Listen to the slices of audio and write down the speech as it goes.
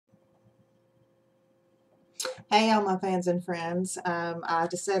Hey, all my fans and friends. I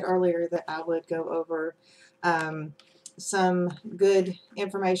just said earlier that I would go over um, some good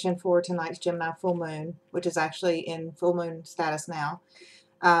information for tonight's Gemini full moon, which is actually in full moon status now.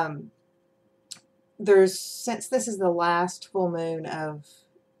 Um, since this is the last full moon of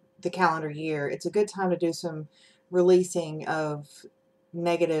the calendar year, it's a good time to do some releasing of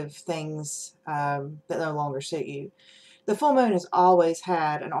negative things that no longer suit you. The full moon has always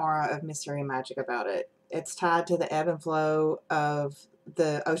had an aura of mystery and magic about it. It's tied to the ebb and flow of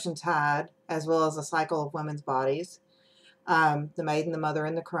the ocean tide, as well as the cycle of women's bodies, the maiden, the mother,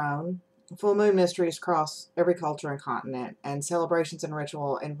 and the crone. Full moon mysteries cross every culture and continent, and celebrations and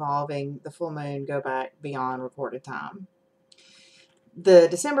ritual involving the full moon go back beyond recorded time. The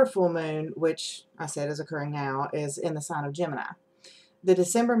December full moon, which I said is occurring now, is in the sign of Gemini. The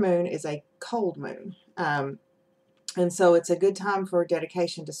December moon is a cold moon. And so it's a good time for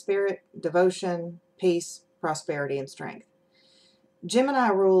dedication to spirit, devotion, peace, prosperity, and strength. Gemini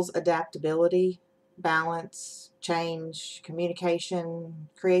rules adaptability, balance, change, communication,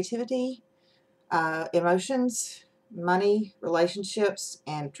 creativity, emotions, money, relationships,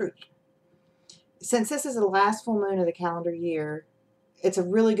 and truth. Since this is the last full moon of the calendar year, it's a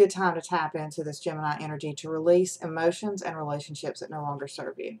really good time to tap into this Gemini energy to release emotions and relationships that no longer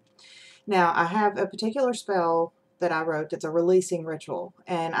serve you. Now, I have a particular spell that I wrote that's a releasing ritual,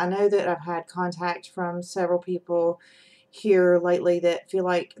 and I know that I've had contact from several people here lately that feel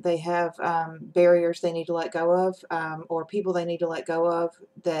like they have barriers they need to let go of, or people they need to let go of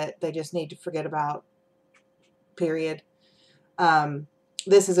that they just need to forget about, period. Um,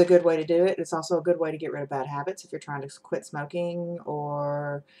 this is a good way to do it. It's also a good way to get rid of bad habits if you're trying to quit smoking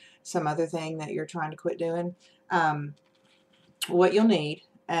or some other thing that you're trying to quit doing. What you'll need,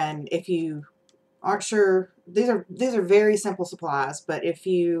 and if you aren't sure, these are very simple supplies, but if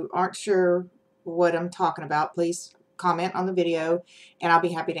you aren't sure what I'm talking about, please comment on the video and I'll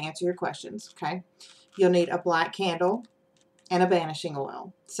be happy to answer your questions. Okay, you'll need a black candle and a banishing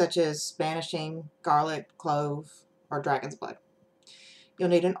oil, such as banishing, garlic, clove, or dragon's blood. You'll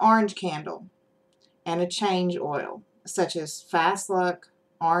need an orange candle and a change oil, such as fast luck,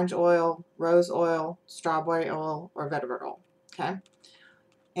 orange oil, rose oil, strawberry oil, or vetiver oil. Okay,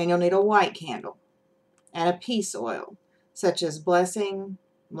 and you'll need a white candle and a peace oil, such as blessing,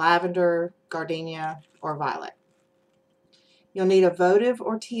 lavender, gardenia, or violet. You'll need a votive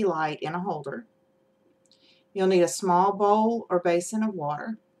or tea light in a holder. You'll need a small bowl or basin of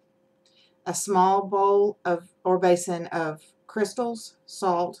water, a small bowl of or basin of crystals,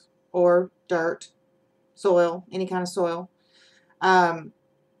 salt, or dirt, soil, any kind of soil,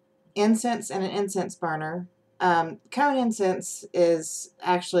 incense, and an incense burner. Cone incense is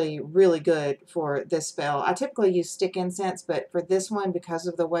actually really good for this spell. I typically use stick incense, but for this one, because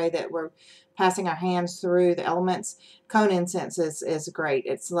of the way that we're passing our hands through the elements, cone incense is great.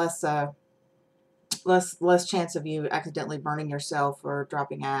 It's less chance of you accidentally burning yourself or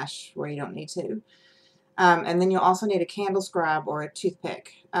dropping ash where you don't need to. And then you'll also need a candle scribe or a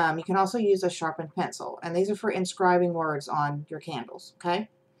toothpick. You can also use a sharpened pencil, and these are for inscribing words on your candles, okay?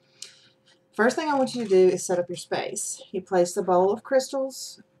 First thing I want you to do is set up your space. You place the bowl of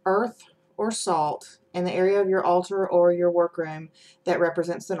crystals, earth, or salt in the area of your altar or your workroom that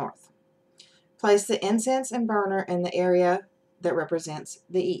represents the north. Place the incense and burner in the area that represents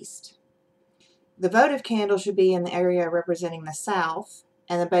the east. The votive candle should be in the area representing the south,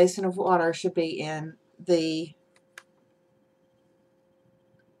 and the basin of water should be in the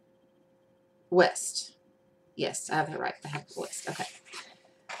west. Yes, I have it right. I have the west. Okay.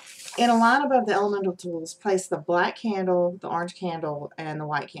 In a line above the elemental tools, place the black candle, the orange candle, and the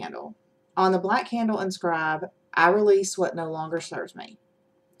white candle. On the black candle, inscribe, I release what no longer serves me.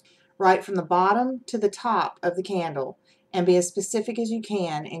 Write from the bottom to the top of the candle and be as specific as you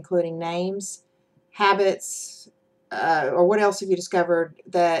can, including names, habits, or what else have you discovered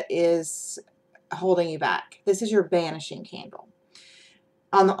that is holding you back. This is your banishing candle.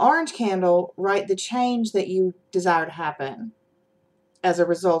 On the orange candle, write the change that you desire to happen as a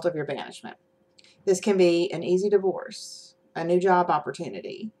result of your banishment. This can be an easy divorce, a new job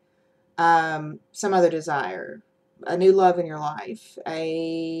opportunity, some other desire, a new love in your life,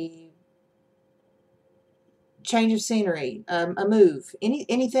 a change of scenery, a move,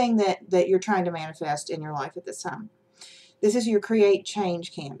 anything that you're trying to manifest in your life at this time. This is your create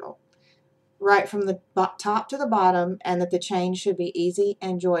change candle. Right from the top to the bottom, and that the change should be easy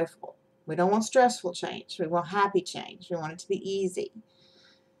and joyful. We don't want stressful change. We want happy change. We want it to be easy.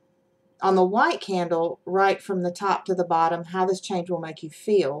 On the white candle, write from the top to the bottom how this change will make you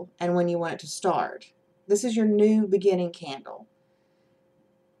feel and when you want it to start. This is your new beginning candle.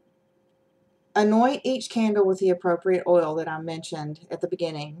 Anoint each candle with the appropriate oil that I mentioned at the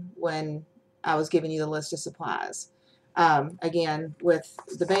beginning when I was giving you the list of supplies. Again, with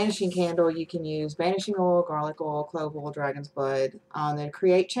the banishing candle, you can use banishing oil, garlic oil, clove oil, dragon's blood. On the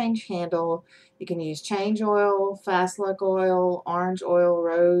create change candle, you can use change oil, fast luck oil, orange oil,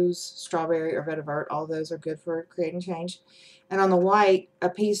 rose, strawberry, or vetiver. All those are good for creating change. And on the white, a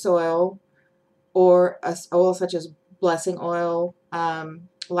peace oil or a oil such as blessing oil,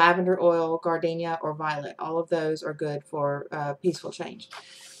 lavender oil, gardenia, or violet. All of those are good for peaceful change.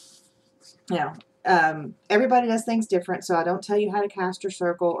 Now, everybody does things different, so I don't tell you how to cast your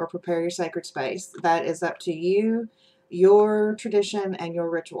circle or prepare your sacred space. That is up to you, your tradition, and your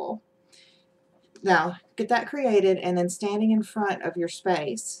ritual. Now, get that created, and then standing in front of your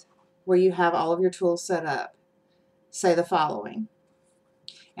space where you have all of your tools set up, say the following.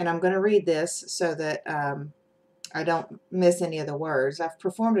 And I'm going to read this so that I don't miss any of the words. I've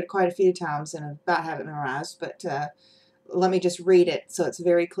performed it quite a few times and about have it memorized, but let me just read it so it's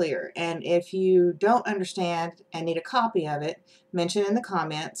very clear. And if you don't understand and need a copy of it, mention in the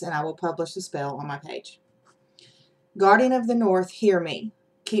comments and I will publish the spell on my page. Guardian of the North, hear me.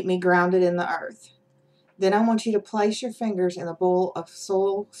 Keep me grounded in the earth. Then I want you to place your fingers in a bowl of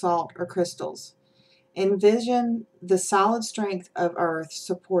soul, salt, or crystals. Envision the solid strength of earth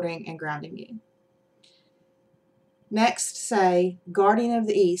supporting and grounding you. Next, say, Guardian of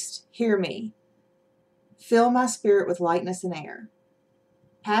the East, hear me. Fill my spirit with lightness and air.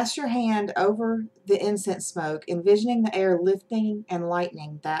 Pass your hand over the incense smoke, envisioning the air lifting and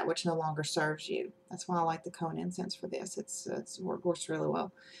lightening that which no longer serves you. That's why I like the cone incense for this. It works really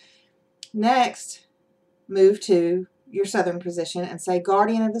well. Next, move to your southern position and say,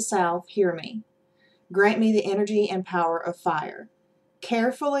 Guardian of the South, hear me. Grant me the energy and power of fire.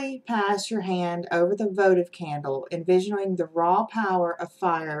 Carefully pass your hand over the votive candle, envisioning the raw power of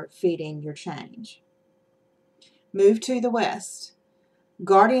fire feeding your change. Move to the west.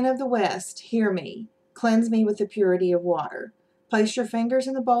 Guardian of the West, hear me. Cleanse me with the purity of water. Place your fingers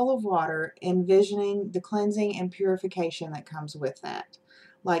in the bowl of water, envisioning the cleansing and purification that comes with that.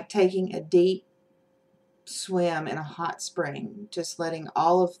 Like taking a deep swim in a hot spring, just letting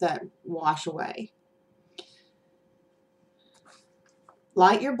all of that wash away.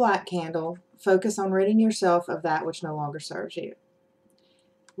 Light your black candle. Focus on ridding yourself of that which no longer serves you.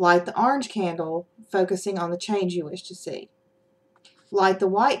 Light the orange candle, focusing on the change you wish to see. Light the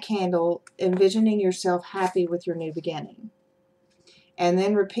white candle, envisioning yourself happy with your new beginning. And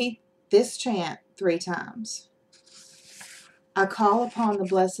then repeat this chant 3 times. I call upon the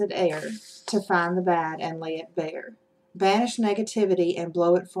blessed air to find the bad and lay it bare. Banish negativity and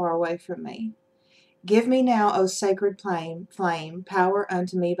blow it far away from me. Give me now, O sacred flame, power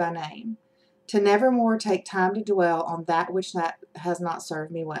unto me by name, to never more take time to dwell on that which has not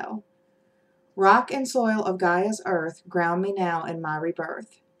served me well. Rock and soil of Gaia's earth, ground me now in my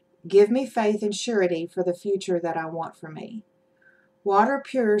rebirth. Give me faith and surety for the future that I want for me. Water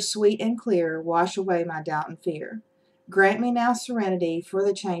pure, sweet, and clear, wash away my doubt and fear. Grant me now serenity for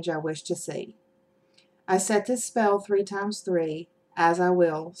the change I wish to see. I set this spell 3 times 3, as I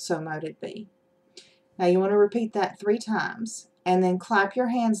will, so mote it be. Now you want to repeat that 3 times, and then clap your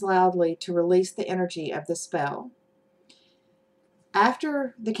hands loudly to release the energy of the spell.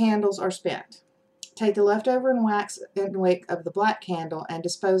 After the candles are spent, take the leftover and wax and wick of the black candle and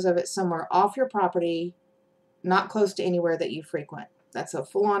dispose of it somewhere off your property, not close to anywhere that you frequent. That's a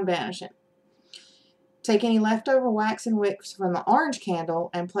full-on banishing. Take any leftover wax and wicks from the orange candle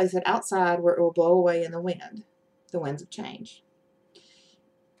and place it outside where it will blow away in the winds of change.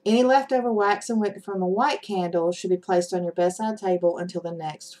 Any leftover wax and wick from the white candle should be placed on your bedside table until the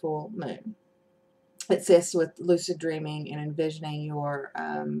next full moon. It assists with lucid dreaming and envisioning your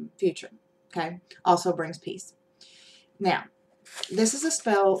future. Okay? Also brings peace. Now, this is a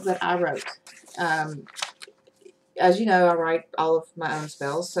spell that I wrote. As you know, I write all of my own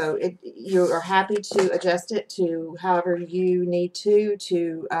spells, so you are happy to adjust it to however you need to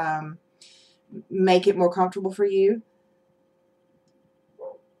make it more comfortable for you.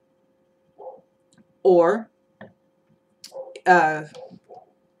 Or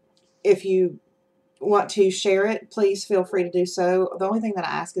if you want to share it, please feel free to do so. The only thing that I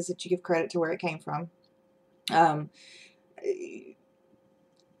ask is that you give credit to where it came from.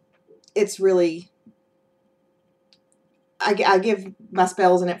 It's really, I give my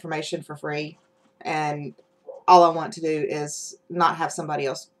spells and information for free, and all I want to do is not have somebody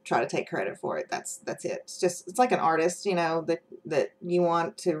else try to take credit for it. That's it. It's like an artist, you know, that you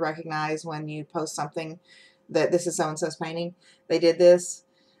want to recognize when you post something that this is so-and-so's painting. They did this.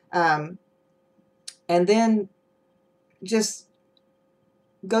 And then just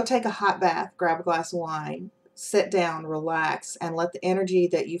Go take a hot bath, grab a glass of wine, sit down, relax, and let the energy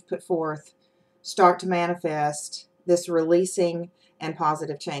that you've put forth start to manifest this releasing and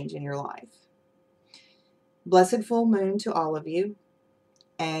positive change in your life. Blessed full moon to all of you.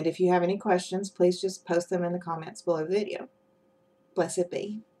 And if you have any questions, please just post them in the comments below the video. Blessed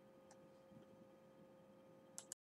be.